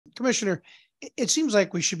Commissioner, it seems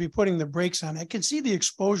like we should be putting the brakes on. I can see the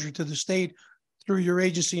exposure to the state through your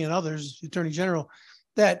agency and others, the Attorney General,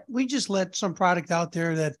 that we just let some product out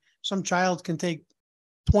there that some child can take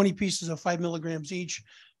 20 pieces of 5 milligrams each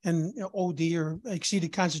and OD or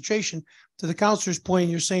exceeded concentration. To the counselor's point,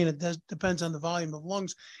 you're saying it depends on the volume of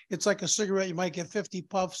lungs. It's like a cigarette. You might get 50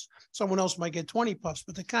 puffs. Someone else might get 20 puffs,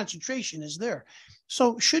 but the concentration is there.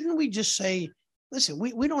 So shouldn't we just say, listen,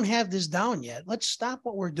 we don't have this down yet. Let's stop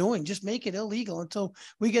what we're doing. Just make it illegal until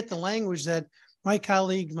we get the language that my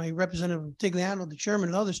colleague, my representative Tigliano, the chairman,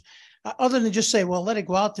 and others, other than just say, well, let it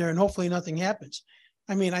go out there and hopefully nothing happens.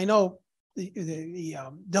 I mean, I know the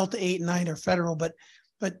Delta 8 and 9 are federal, but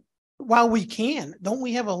while we can, don't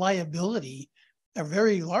we have a liability, a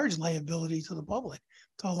very large liability to the public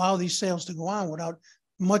to allow these sales to go on without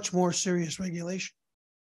much more serious regulation?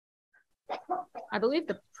 I believe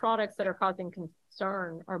the products that are causing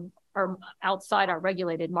concern are outside our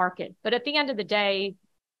regulated market. But at the end of the day,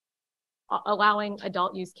 allowing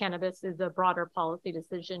adult use cannabis is a broader policy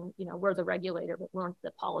decision. You know, we're the regulator, but we're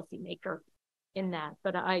the policy maker in that.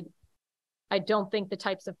 But I don't think the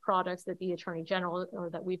types of products that the Attorney General or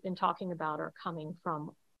that we've been talking about are coming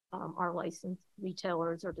from our licensed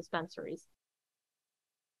retailers or dispensaries.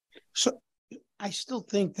 So I still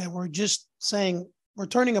think that we're just saying, we're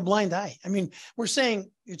turning a blind eye. I mean, we're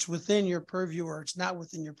saying it's within your purview or it's not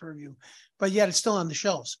within your purview, but yet it's still on the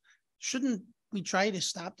shelves. Shouldn't we try to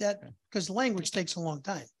stop that? Because the language takes a long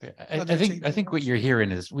time. I think what you're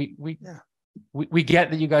hearing is we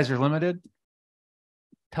get that you guys are limited.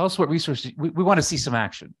 Tell us what resources we want to see some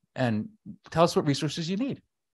action, and tell us what resources you need.